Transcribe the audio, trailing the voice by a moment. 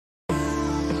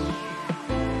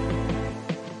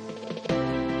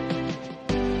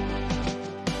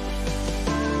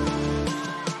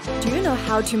know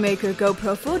how to make your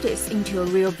GoPro footage into a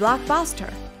real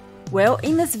blockbuster? Well,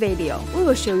 in this video, we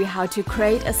will show you how to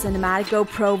create a cinematic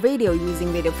GoPro video using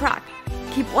VideoProc.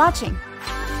 Keep watching!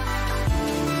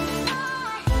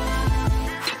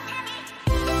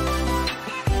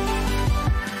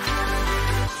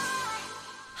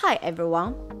 Hi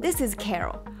everyone, this is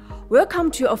Carol.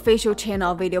 Welcome to official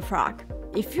channel VideoProc.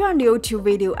 If you are new to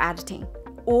video editing,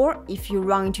 or if you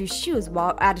run into issues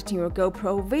while editing your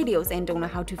GoPro videos and don't know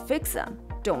how to fix them,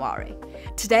 don't worry.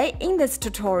 Today in this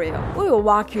tutorial, we will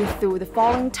walk you through the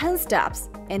following 10 steps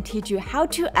and teach you how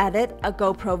to edit a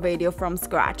GoPro video from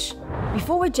scratch.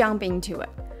 Before we jump into it,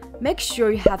 make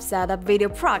sure you have set up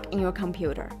VideoProc in your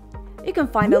computer. You can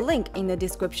find a link in the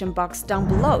description box down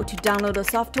below to download the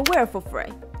software for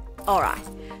free. Alright,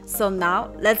 so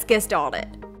now let's get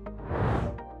started.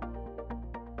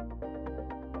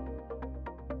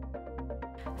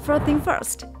 First thing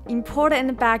first, import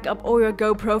and back up all your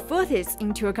GoPro footage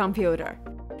into your computer.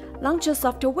 Launch your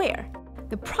software.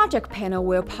 The project panel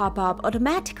will pop up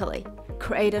automatically.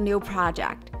 Create a new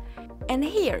project. And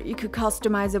here you could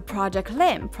customize the project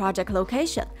name, project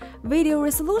location, video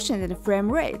resolution and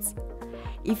frame rates.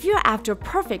 If you're after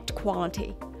perfect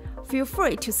quality, feel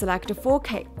free to select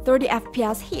 4K 30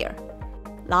 FPS here.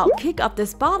 Now click up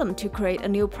this button to create a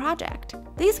new project.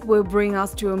 This will bring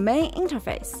us to a main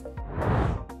interface.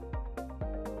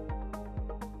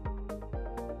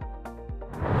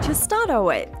 To start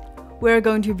with, we're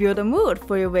going to build a mood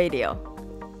for your video.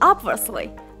 Obviously,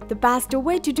 the best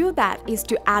way to do that is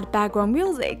to add background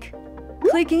music.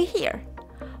 Click in here.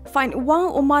 Find one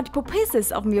or multiple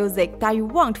pieces of music that you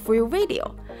want for your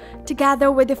video, together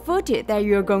with the footage that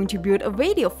you're going to build a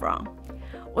video from.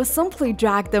 Or simply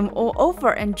drag them all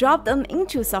over and drop them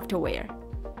into software.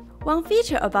 One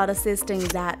feature about the system is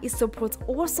that it supports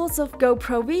all sorts of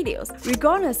GoPro videos,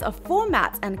 regardless of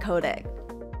formats and codec.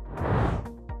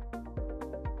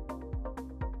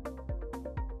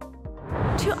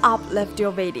 To uplift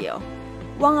your video,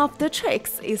 one of the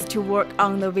tricks is to work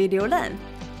on the video length,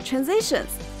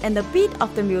 transitions, and the beat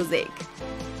of the music.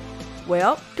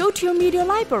 Well, go to your media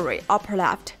library upper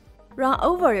left, run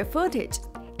over your footage,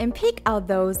 and pick out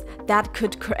those that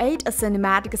could create a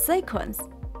cinematic sequence,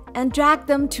 and drag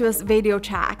them to a video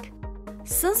track.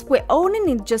 Since we only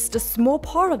need just a small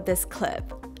part of this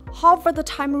clip, hover the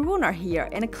time ruler here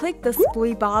and click the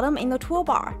split button in the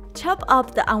toolbar. Chop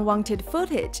up the unwanted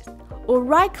footage, or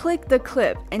right-click the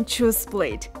clip and choose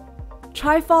Split.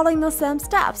 Try following the same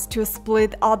steps to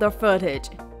split other footage.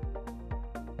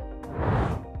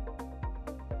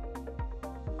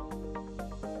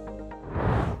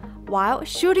 While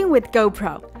shooting with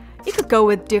GoPro, you could go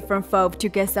with different FOV to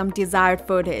get some desired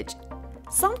footage.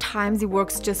 Sometimes it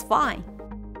works just fine,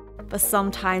 but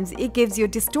sometimes it gives you a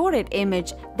distorted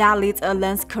image that needs a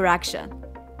lens correction.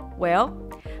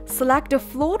 Well, select the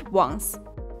flawed ones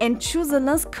and choose the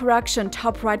lens correction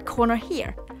top right corner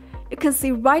here. You can see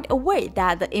right away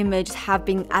that the images have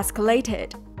been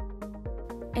escalated.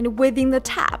 And within the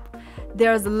tab,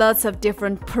 there's lots of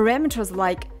different parameters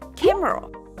like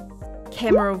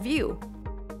camera view,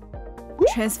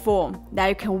 transform that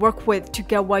you can work with to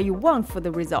get what you want for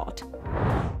the result.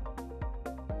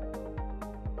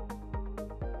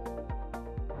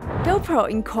 GoPro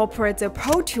incorporates a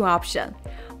Pro 2 option,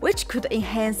 which could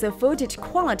enhance the footage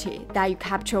quality that you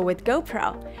capture with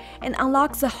GoPro and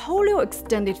unlocks a whole new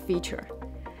extended feature.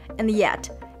 And yet,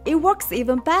 it works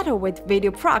even better with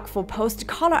VideoProc for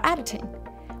post-color editing.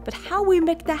 But how we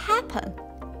make that happen?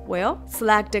 Well,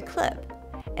 select a clip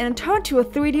and turn to a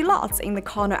 3D LUTs in the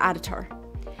corner editor.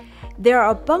 There are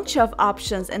a bunch of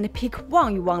options and pick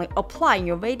one you want to apply in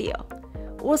your video.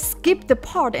 Or skip the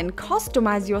part and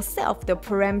customize yourself the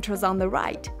parameters on the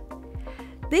right.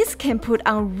 This can put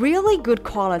on really good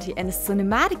quality and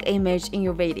cinematic image in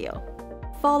your video.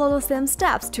 Follow the same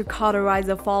steps to categorize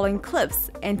the following clips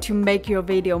and to make your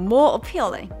video more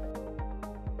appealing.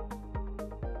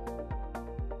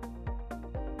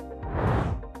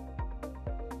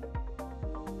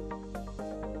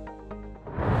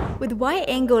 With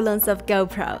wide-angle lens of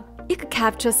GoPro, you could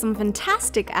capture some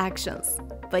fantastic actions,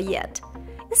 but yet,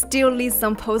 it still needs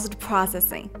some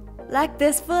post-processing, like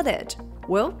this footage.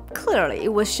 Well, clearly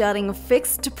it was shot in a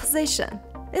fixed position.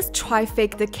 Let's try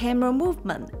fake the camera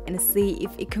movement and see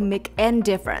if it can make any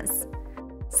difference.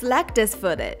 Select this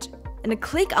footage and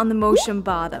click on the motion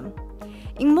button.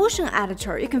 In Motion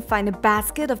Editor, you can find a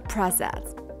basket of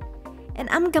presets. And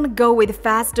I'm gonna go with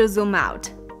faster zoom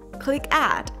out. Click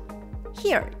Add.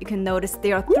 Here, you can notice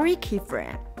there are 3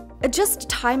 keyframes. Adjust the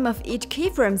time of each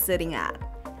keyframe sitting at,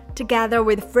 together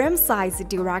with frame size it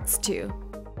directs to.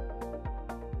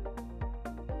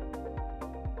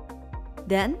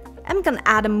 Then, I'm gonna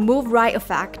add a move right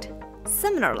effect.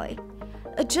 Similarly,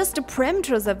 adjust the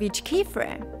parameters of each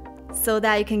keyframe so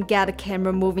that you can get the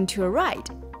camera moving to the right.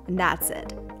 And that's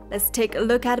it. Let's take a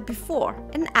look at before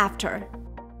and after.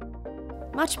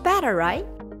 Much better, right?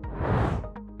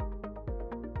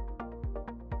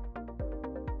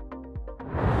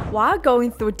 While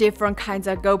going through different kinds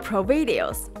of GoPro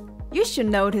videos, you should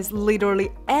notice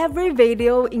literally every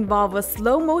video involves a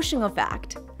slow motion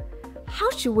effect. How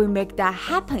should we make that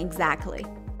happen exactly?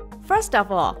 First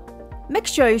of all, make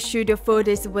sure you shoot your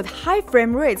footage with high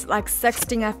frame rates like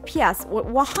 16 FPS or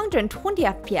 120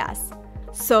 FPS,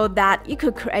 so that you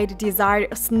could create a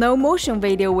desired slow motion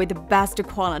video with the best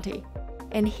quality.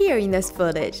 And here in this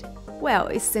footage, well,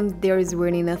 it seems there is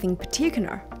really nothing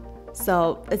particular.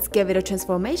 So let's give it a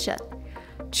transformation.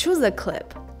 Choose a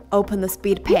clip, open the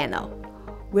speed panel,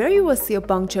 where you will see a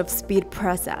bunch of speed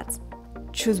presets.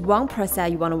 Choose one preset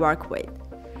you want to work with.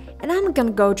 And I'm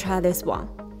gonna go try this one.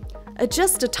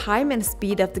 Adjust the time and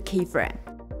speed of the keyframe.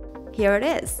 Here it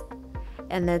is.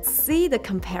 And let's see the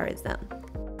comparison.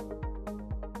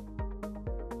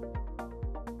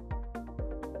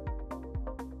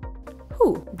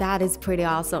 Whew, that is pretty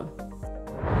awesome.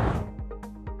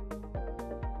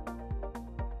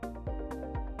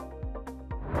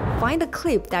 Find a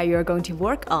clip that you are going to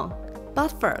work on.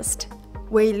 But first,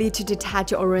 we need to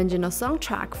detach your original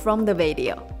soundtrack from the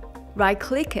video.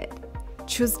 Right-click it,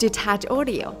 choose Detach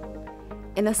Audio,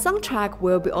 and the soundtrack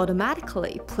will be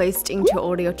automatically placed into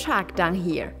audio track down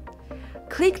here.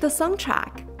 Click the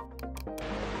soundtrack.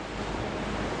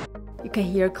 You can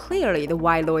hear clearly the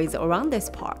white noise around this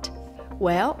part.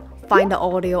 Well, find the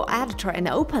audio editor and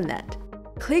open it.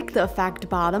 Click the effect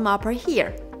button up right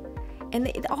here. And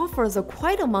it offers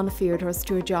quite amount of filters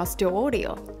to adjust your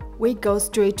audio. We go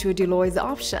straight to the noise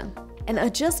option and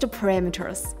adjust the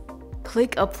parameters.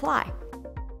 Click Apply.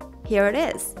 Here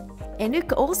it is. And you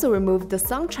can also remove the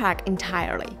soundtrack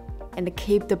entirely and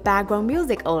keep the background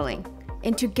music only.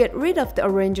 And to get rid of the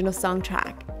original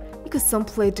soundtrack, you can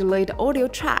simply delete the audio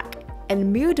track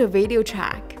and mute the video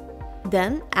track.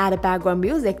 Then add the background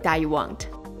music that you want.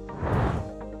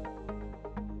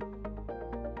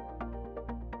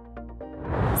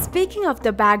 Speaking of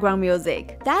the background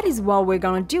music, that is what we're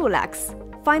gonna do next.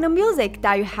 Find the music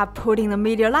that you have put in the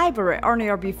media library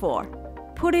earlier before.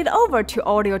 Put it over to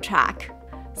audio track.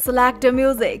 Select the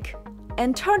music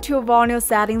and turn to volume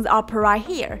settings up right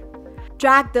here.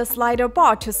 Drag the slider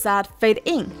bar to set fade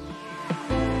in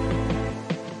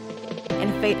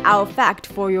and fade out effect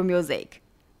for your music.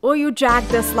 Or you drag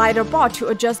the slider bar to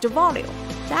adjust the volume.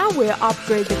 That will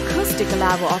upgrade the acoustic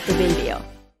level of the video.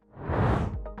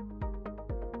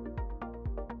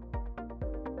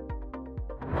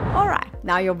 Alright,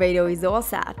 now your video is all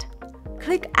set.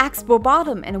 Click Export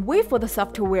button and wait for the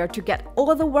software to get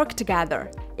all the work together.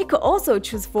 You could also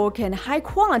choose 4K and high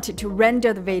quality to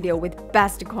render the video with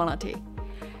best quality.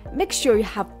 Make sure you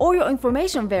have all your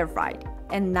information verified.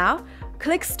 And now,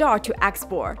 click Start to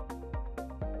export.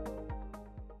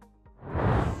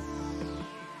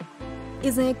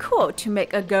 Isn't it cool to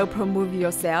make a GoPro movie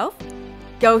yourself?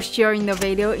 Go sharing the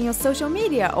video in your social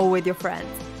media or with your friends.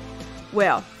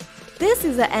 Well, this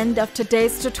is the end of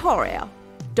today's tutorial.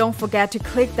 Don't forget to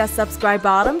click that subscribe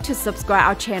button to subscribe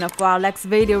our channel for our next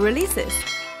video releases.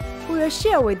 We will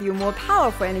share with you more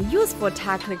powerful and useful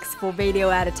techniques for video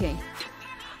editing.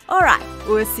 Alright,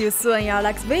 we'll see you soon in our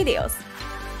next videos.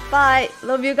 Bye!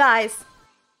 Love you guys!